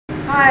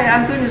Hi,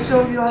 I'm going to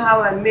show you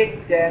how I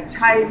make the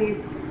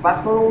Chinese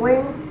buffalo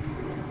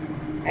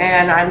wing.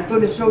 And I'm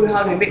going to show you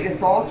how to make the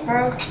sauce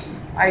first.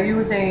 I'm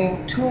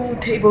using 2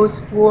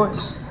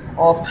 tablespoons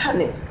of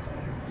honey.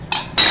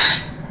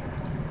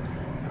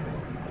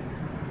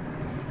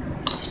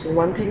 So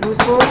 1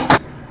 tablespoon.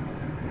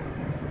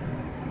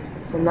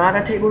 So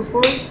another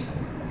tablespoon.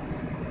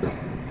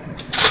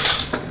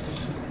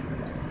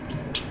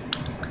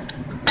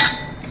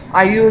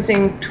 I'm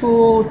using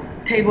 2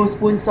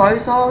 tablespoons soy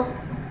sauce.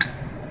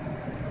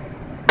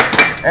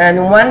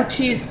 And 1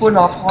 teaspoon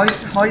of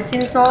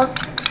hoisin sauce.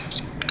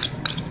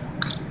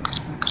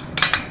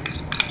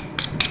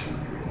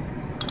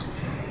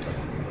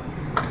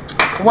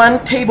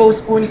 One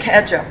tablespoon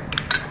ketchup.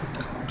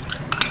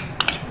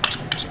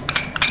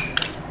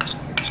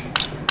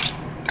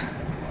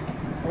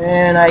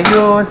 And I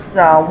use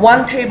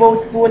 1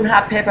 tablespoon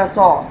hot pepper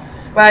sauce.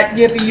 But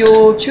if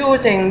you're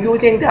choosing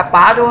using the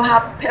Bardot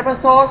hot pepper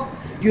sauce,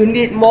 you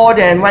need more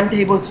than 1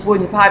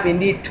 tablespoon. You probably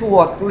need 2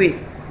 or 3,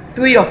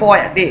 3 or 4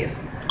 at least.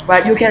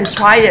 But you can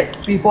try it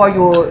before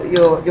you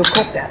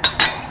cook that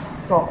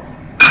sauce.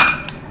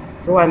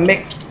 So I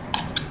mix.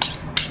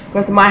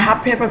 Because my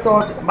hot pepper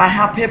sauce, my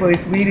hot pepper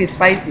is really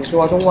spicy,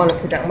 so I don't want to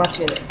put that much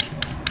in it.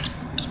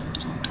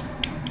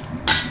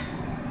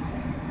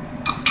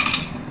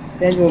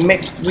 Then you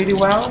mix really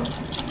well.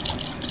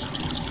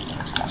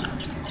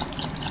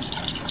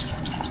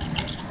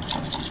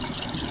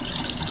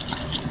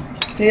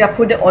 Okay, I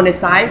put it on the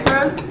side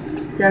first.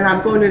 Then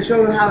I'm going to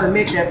show you how to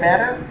make the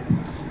batter.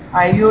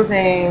 I'm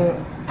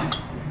using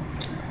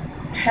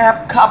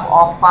half cup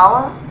of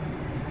flour,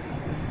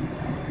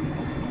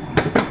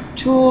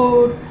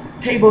 2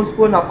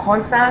 tablespoons of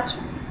cornstarch,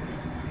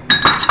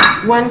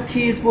 1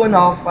 teaspoon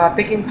of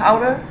baking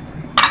powder.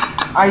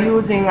 I'm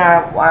using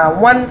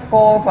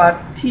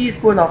 1/4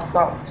 teaspoon of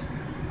salt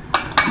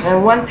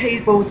and 1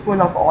 tablespoon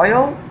of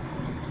oil.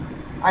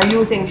 I'm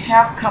using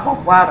half cup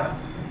of water.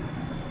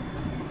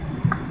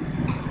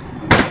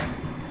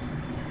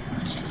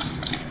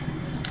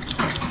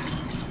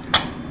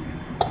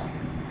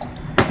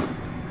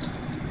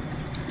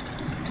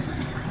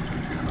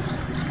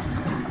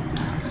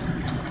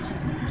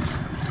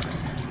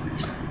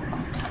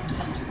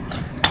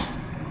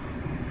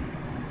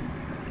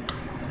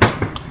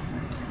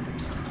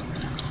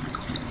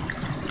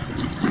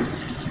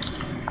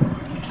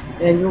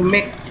 And you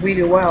mix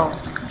really well.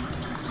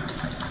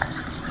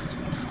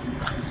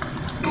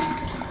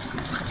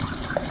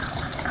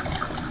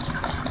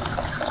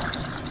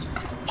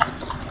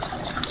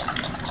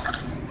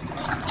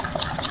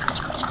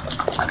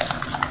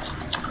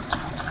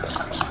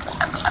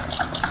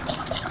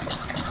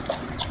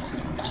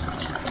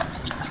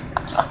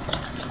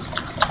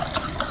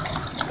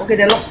 Okay,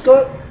 that looks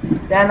good.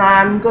 Then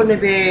I'm going to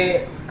be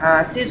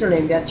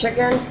seasoning the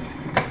chicken.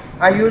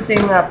 I'm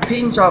using a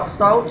pinch of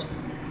salt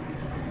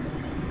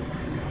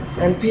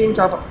and pinch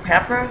of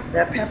pepper,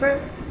 red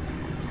pepper.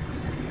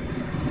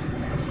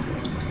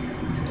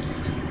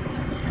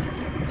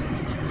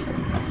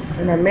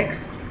 And I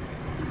mix.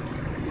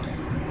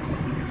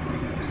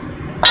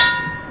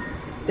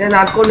 Then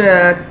I'm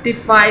gonna deep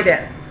fry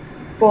that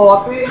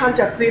for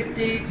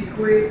 350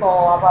 degrees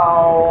for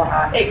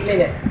about 8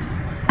 minutes.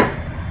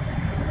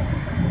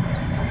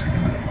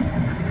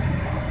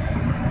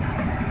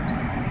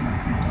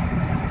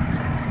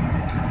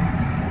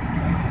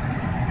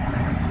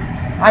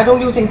 I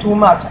don't using too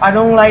much. I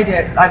don't like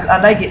it.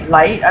 I like it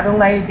light. I don't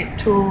like it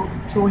too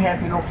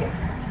heavy looking.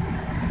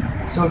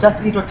 So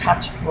just little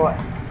touch for it.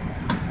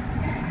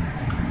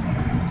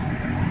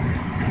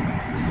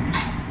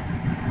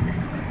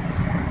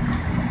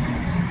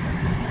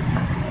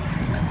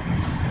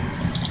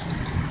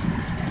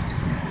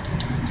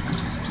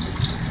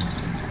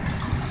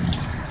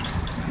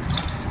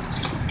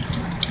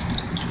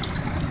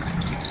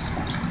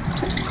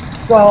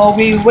 So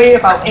we wait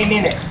about 8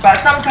 minutes. But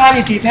sometimes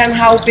it depends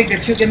how big the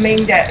chicken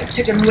wing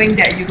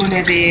that you're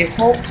gonna be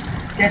cook.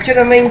 The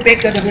chicken wing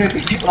bigger, they're gonna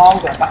be take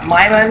longer. But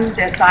my one,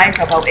 the size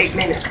about 8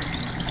 minutes.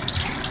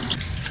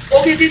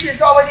 Okay, this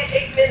is already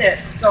 8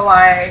 minutes. So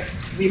I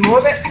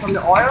remove it from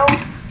the oil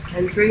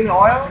and drain the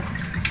oil.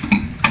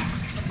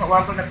 So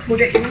I'm gonna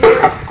put it in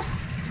here.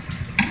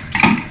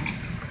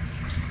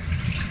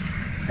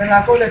 Then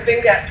I'm gonna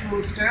bring that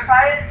to stir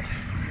fry it.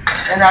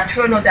 And I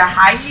turn on the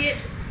high heat.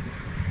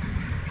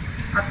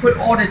 I put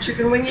all the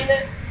chicken wing in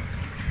it.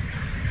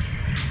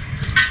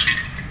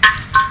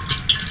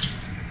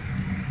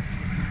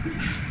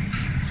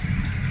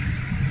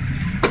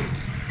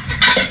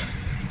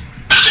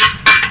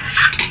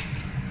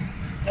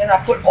 Then I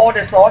put all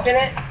the sauce in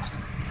it.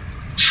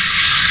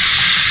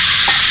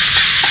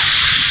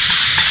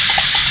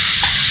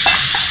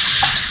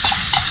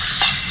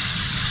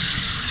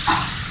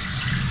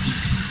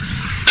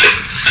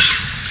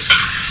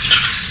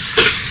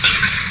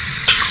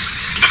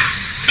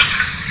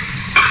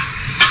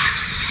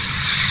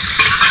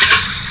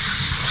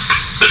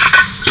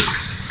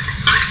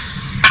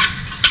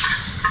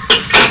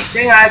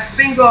 Then I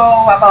sprinkle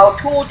about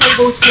 2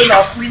 tablespoons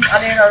of green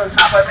onion on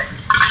top of it.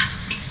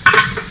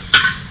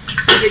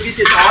 Okay, this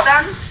is all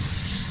done.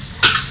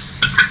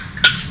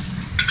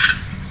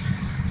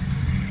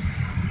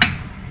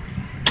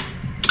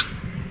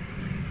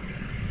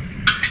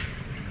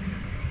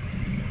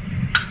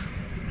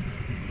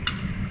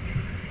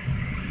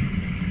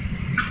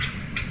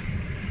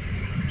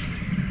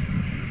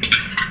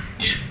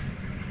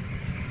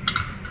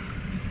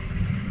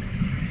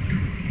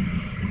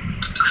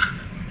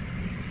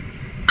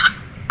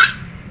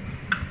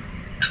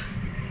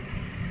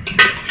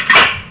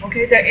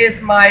 Okay, that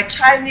is my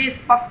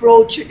Chinese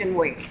buffalo chicken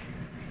wing.